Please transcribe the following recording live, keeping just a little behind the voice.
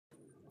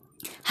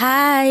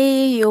Hi,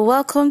 you're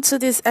welcome to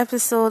this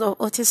episode of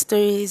Otis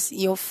Stories,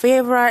 your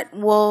favorite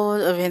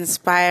world of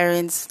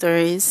inspiring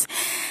stories.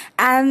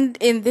 And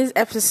in this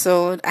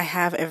episode, I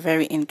have a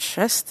very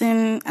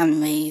interesting,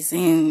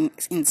 amazing,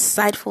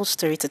 insightful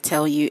story to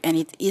tell you, and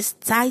it is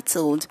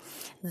titled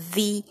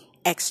The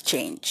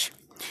Exchange.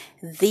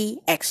 The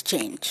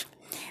Exchange.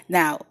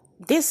 Now,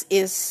 this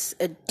is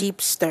a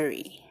deep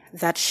story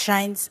that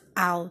shines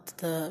out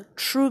the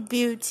true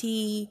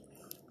beauty,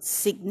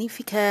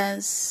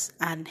 significance,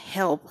 and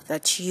help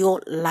that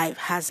your life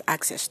has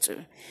access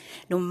to,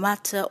 no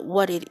matter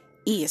what it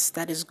is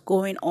that is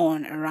going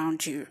on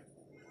around you.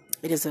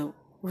 It is a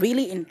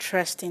really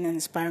interesting and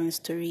inspiring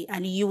story,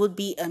 and you will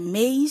be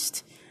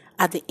amazed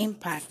at the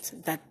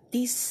impact that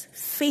this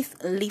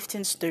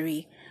faith-lifting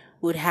story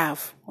would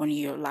have on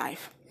your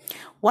life.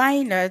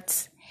 Why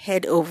not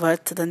head over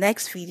to the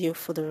next video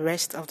for the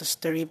rest of the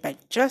story by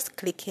just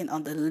clicking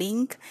on the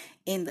link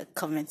in the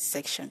comment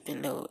section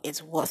below.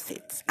 It's worth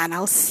it, and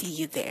I'll see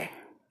you there.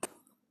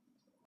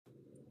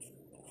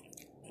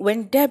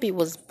 When Debbie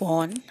was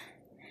born,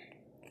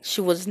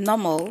 she was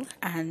normal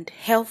and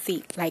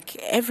healthy like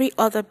every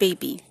other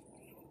baby.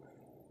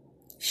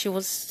 She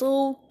was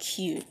so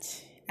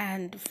cute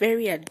and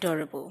very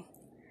adorable.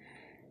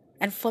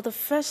 And for the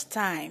first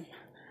time,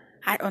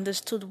 I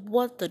understood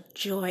what the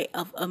joy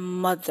of a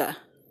mother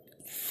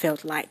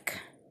felt like.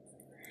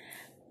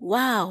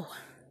 Wow,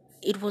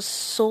 it was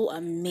so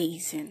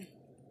amazing.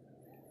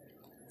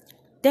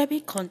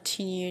 Debbie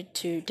continued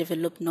to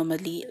develop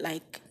normally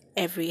like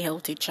every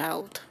healthy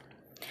child.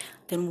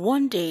 Then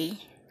one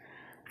day,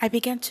 I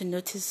began to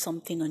notice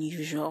something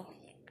unusual.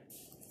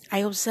 I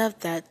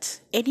observed that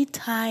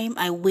anytime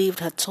I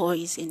waved her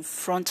toys in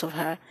front of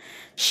her,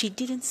 she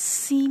didn't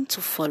seem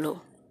to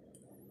follow.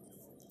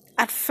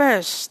 At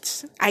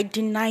first, I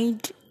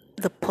denied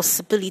the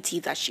possibility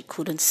that she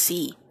couldn't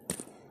see.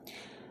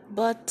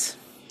 But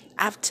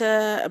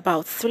after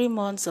about 3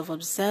 months of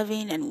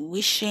observing and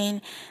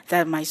wishing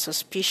that my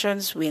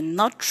suspicions were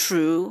not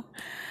true,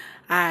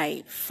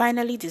 I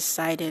finally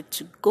decided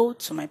to go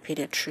to my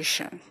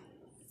pediatrician.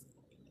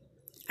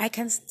 I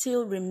can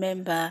still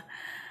remember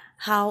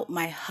how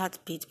my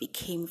heartbeat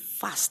became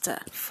faster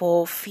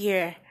for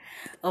fear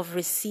of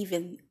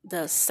receiving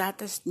the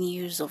saddest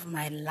news of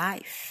my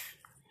life.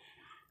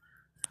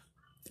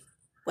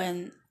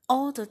 When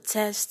all the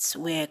tests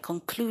were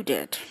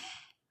concluded,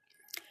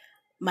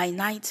 my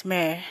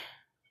nightmare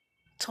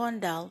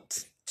turned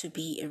out to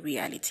be a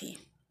reality.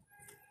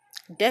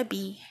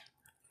 Debbie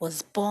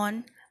was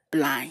born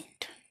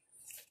blind.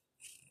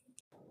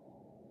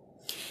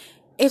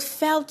 It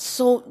felt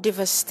so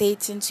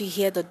devastating to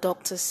hear the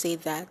doctor say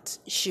that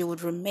she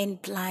would remain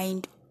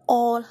blind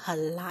all her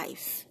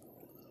life.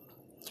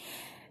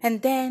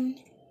 And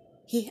then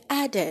he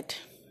added,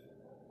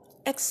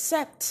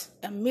 except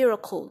a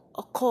miracle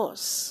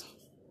occurs.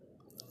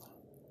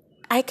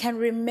 I can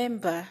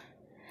remember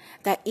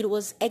that it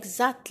was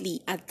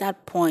exactly at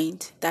that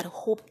point that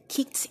hope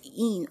kicked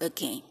in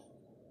again.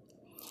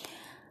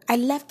 I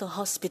left the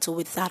hospital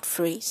with that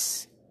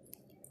phrase,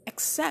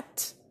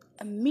 except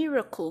a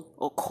miracle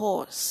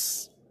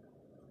occurs.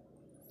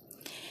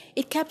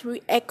 It kept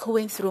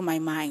re-echoing through my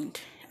mind,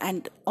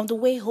 and on the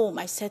way home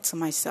I said to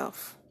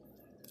myself,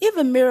 if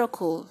a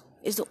miracle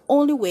is the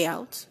only way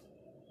out,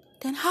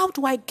 then how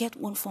do I get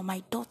one for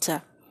my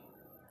daughter?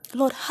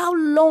 Lord, how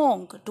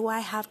long do I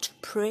have to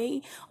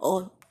pray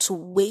or to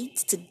wait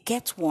to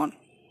get one?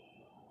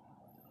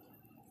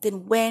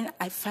 Then when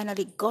I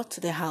finally got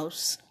to the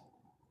house,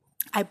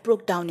 I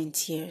broke down in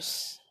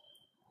tears.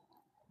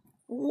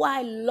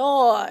 Why,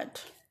 Lord?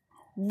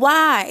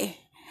 Why?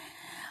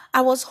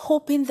 I was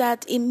hoping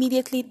that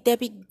immediately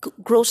Debbie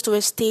grows to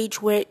a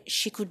stage where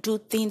she could do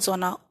things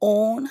on her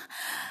own,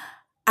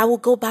 I will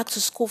go back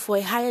to school for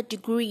a higher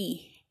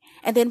degree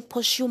and then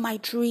pursue my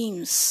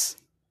dreams.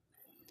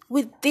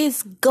 With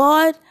this,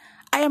 God,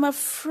 I am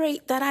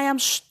afraid that I am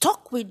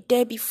stuck with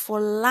Debbie for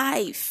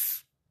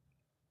life.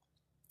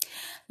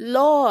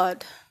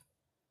 Lord,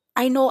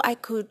 I know I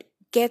could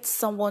get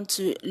someone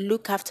to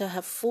look after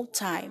her full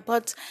time,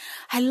 but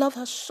I love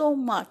her so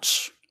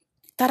much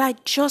that I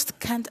just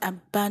can't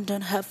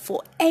abandon her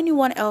for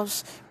anyone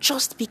else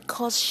just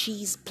because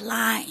she's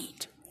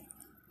blind.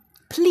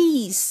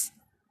 Please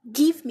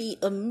give me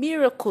a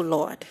miracle,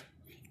 Lord.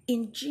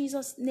 In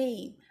Jesus'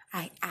 name,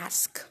 I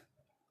ask.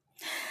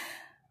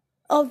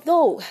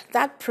 Although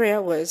that prayer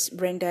was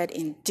rendered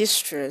in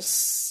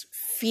distress,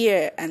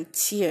 fear, and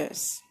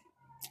tears,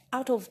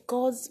 out of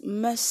God's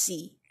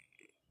mercy,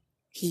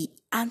 He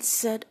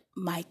answered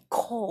my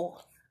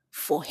call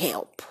for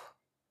help.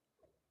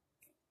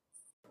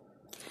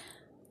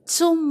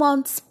 2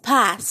 months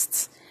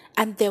passed,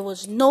 and there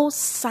was no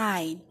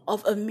sign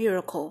of a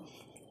miracle.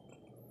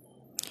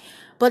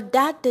 But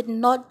that did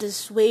not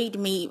dissuade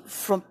me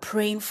from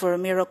praying for a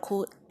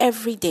miracle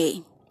every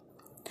day.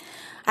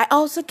 I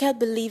also kept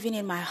believing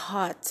in my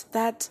heart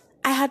that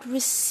I had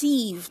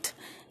received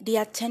the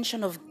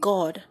attention of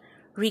God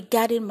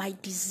regarding my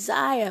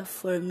desire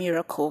for a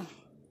miracle.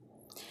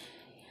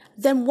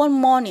 Then one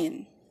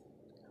morning,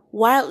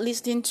 while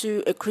listening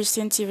to a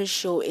Christian TV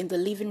show in the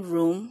living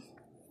room,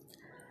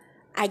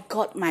 I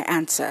got my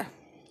answer.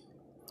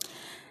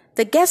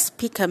 The guest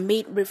speaker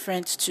made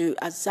reference to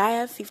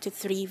Isaiah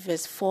 53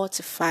 verse 4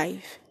 to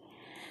 5.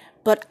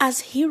 But as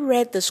he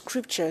read the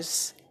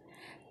scriptures,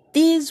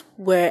 these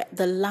were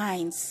the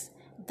lines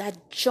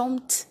that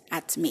jumped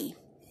at me.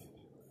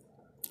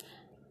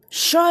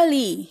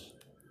 Surely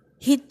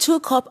he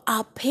took up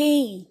our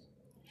pain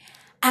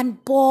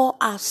and bore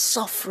our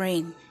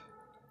suffering.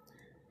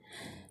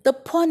 The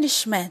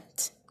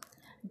punishment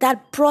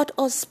that brought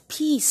us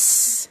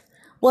peace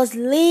was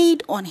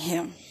laid on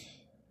him.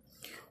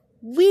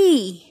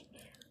 We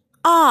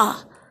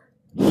are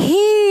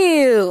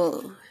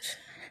healed.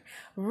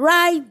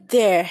 Right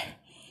there,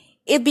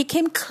 it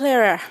became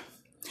clearer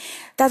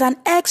that an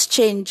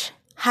exchange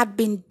had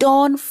been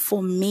done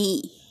for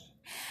me.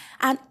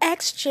 An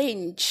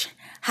exchange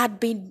had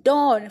been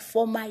done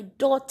for my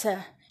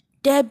daughter,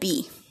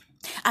 Debbie.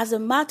 As a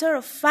matter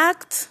of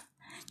fact,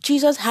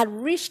 Jesus had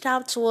reached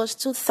out to us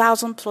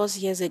 2,000 plus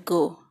years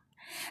ago.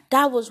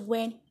 That was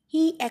when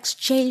he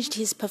exchanged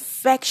his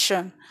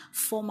perfection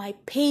for my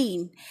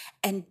pain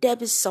and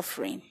Debbie's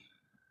suffering.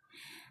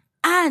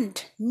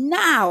 And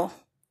now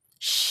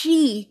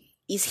she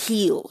is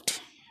healed.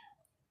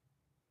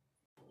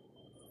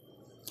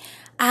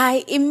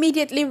 I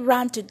immediately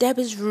ran to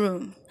Debbie's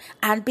room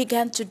and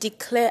began to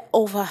declare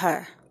over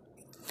her.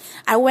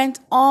 I went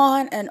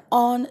on and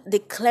on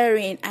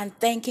declaring and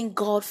thanking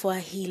God for her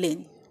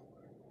healing.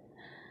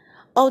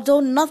 Although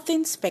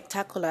nothing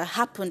spectacular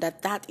happened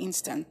at that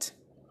instant,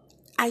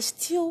 I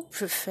still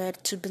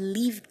preferred to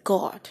believe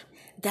God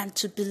than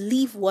to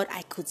believe what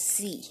I could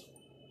see.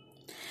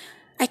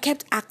 I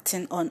kept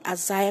acting on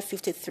Isaiah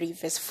 53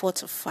 verse 4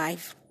 to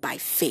 5 by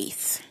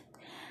faith.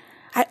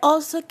 I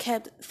also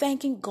kept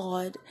thanking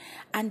God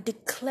and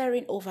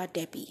declaring over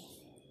Debbie.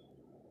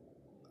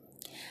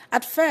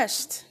 At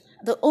first,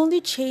 the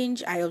only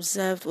change I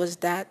observed was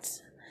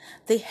that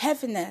the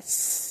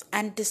heaviness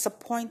and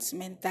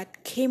disappointment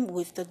that came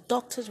with the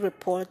doctor's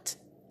report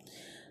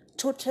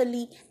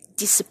totally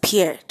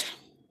disappeared.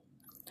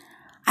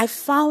 I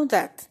found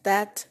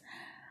that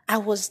I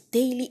was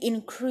daily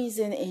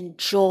increasing in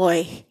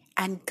joy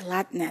and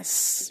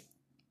gladness.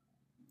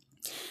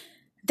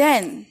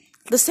 Then,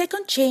 the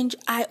second change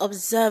I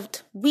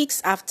observed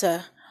weeks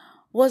after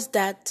was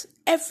that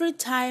every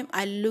time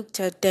I looked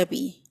at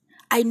Debbie,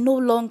 I no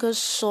longer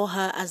saw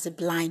her as a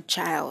blind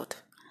child.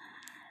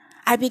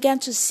 I began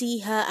to see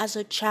her as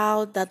a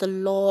child that the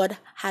Lord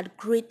had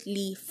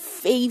greatly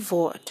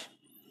favored.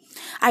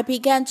 I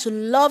began to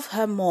love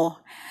her more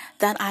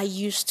than I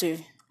used to.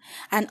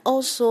 And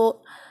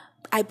also,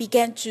 I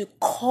began to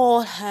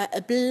call her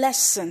a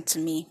blessing to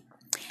me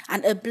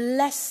and a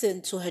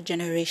blessing to her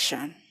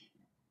generation.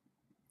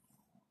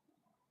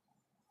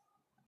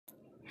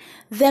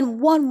 Then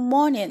one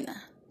morning,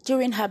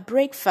 during her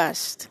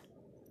breakfast,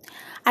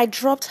 I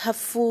dropped her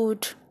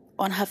food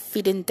on her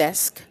feeding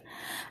desk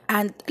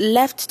and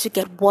left to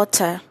get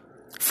water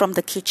from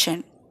the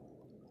kitchen,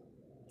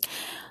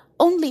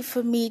 only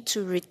for me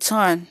to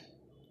return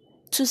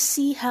to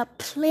see her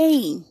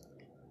playing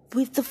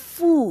with the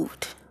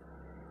food.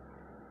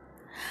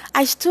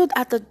 I stood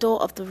at the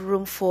door of the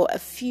room for a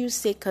few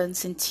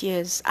seconds in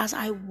tears as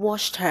I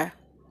watched her.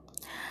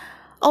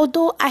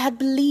 Although I had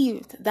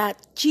believed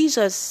that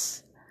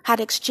Jesus had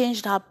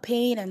exchanged our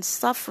pain and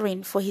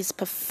suffering for his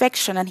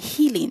perfection and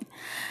healing,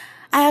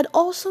 I had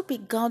also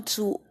begun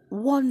to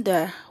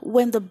wonder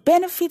when the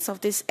benefits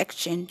of this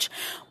exchange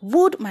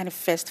would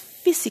manifest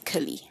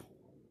physically.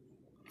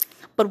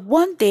 But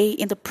one day,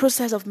 in the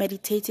process of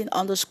meditating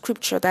on the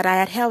scripture that I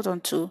had held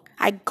onto,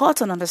 I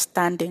got an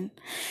understanding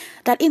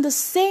that in the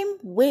same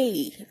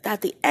way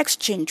that the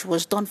exchange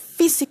was done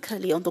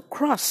physically on the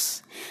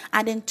cross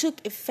and then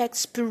took effect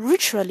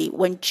spiritually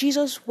when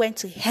Jesus went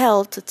to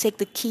hell to take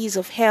the keys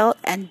of hell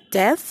and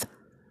death,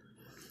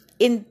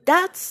 in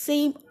that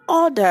same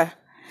order,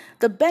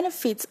 the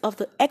benefits of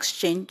the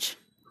exchange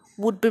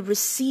would be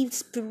received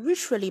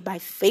spiritually by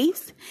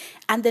faith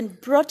and then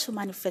brought to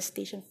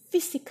manifestation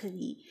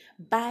physically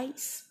by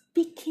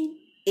speaking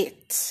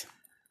it.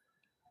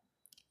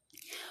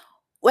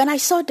 When I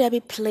saw Debbie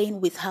playing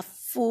with her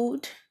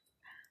food,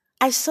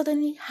 I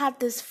suddenly had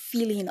this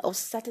feeling of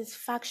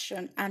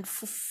satisfaction and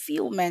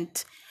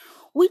fulfillment,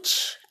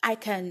 which I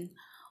can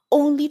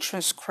only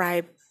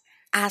transcribe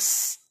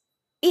as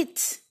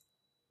it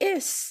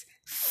is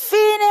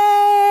finished.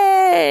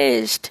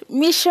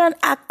 Mission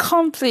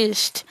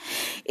accomplished.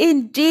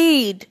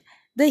 Indeed,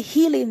 the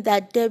healing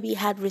that Debbie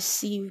had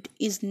received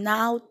is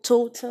now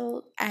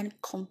total and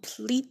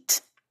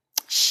complete.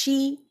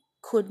 She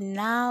could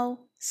now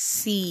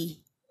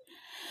see.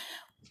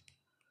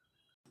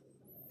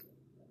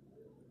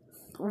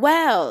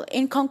 Well,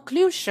 in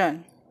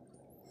conclusion,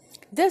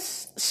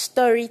 this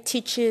story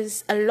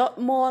teaches a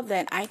lot more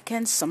than I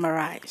can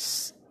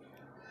summarize.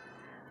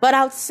 But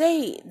I'll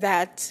say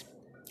that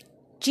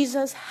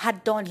Jesus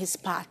had done his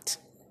part.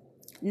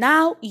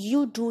 Now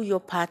you do your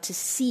part to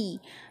see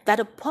that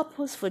the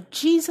purpose for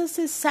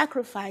Jesus'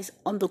 sacrifice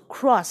on the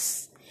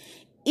cross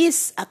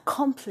is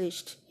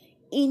accomplished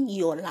in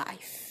your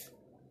life.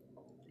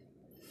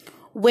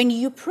 When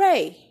you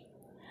pray,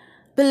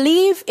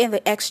 believe in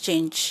the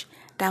exchange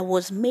that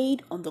was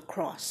made on the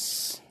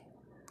cross.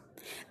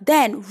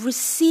 Then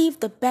receive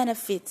the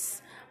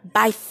benefits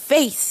by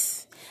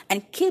faith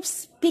and keep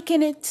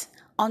speaking it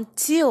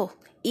until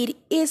it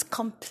is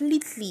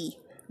completely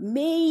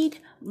made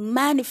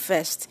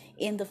manifest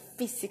in the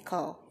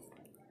physical.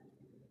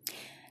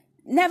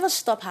 Never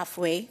stop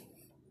halfway.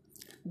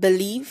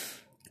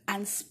 Believe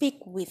and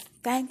speak with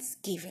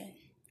thanksgiving.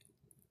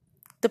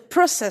 The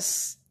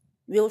process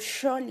will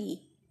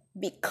surely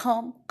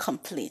become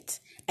complete,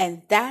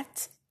 and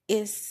that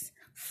is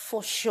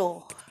for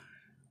sure.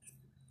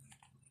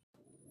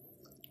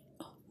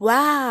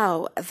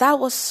 Wow, that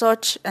was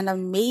such an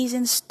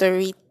amazing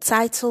story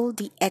titled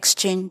The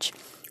Exchange,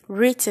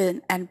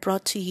 written and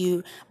brought to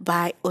you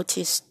by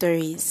Otis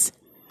Stories.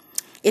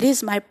 It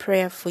is my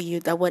prayer for you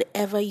that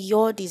whatever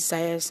your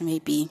desires may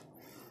be,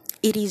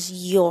 it is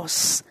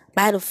yours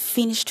by the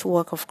finished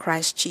work of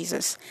Christ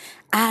Jesus.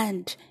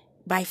 And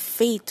by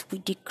faith, we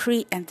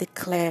decree and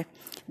declare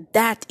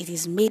that it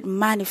is made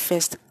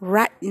manifest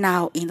right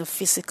now in the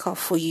physical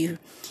for you.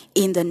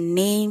 In the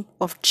name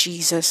of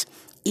Jesus,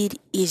 it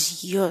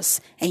is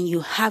yours and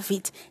you have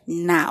it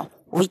now.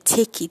 We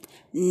take it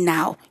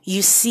now.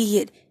 You see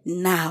it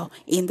now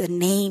in the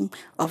name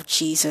of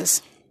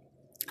Jesus.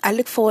 I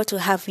look forward to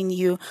having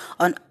you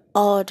on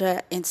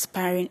other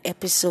inspiring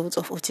episodes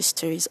of Otis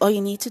Stories. All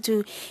you need to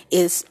do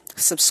is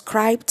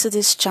subscribe to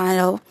this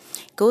channel,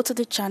 go to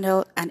the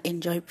channel and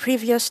enjoy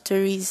previous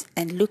stories,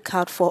 and look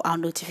out for our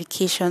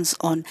notifications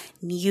on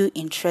new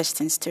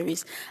interesting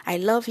stories. I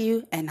love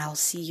you and I'll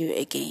see you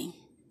again.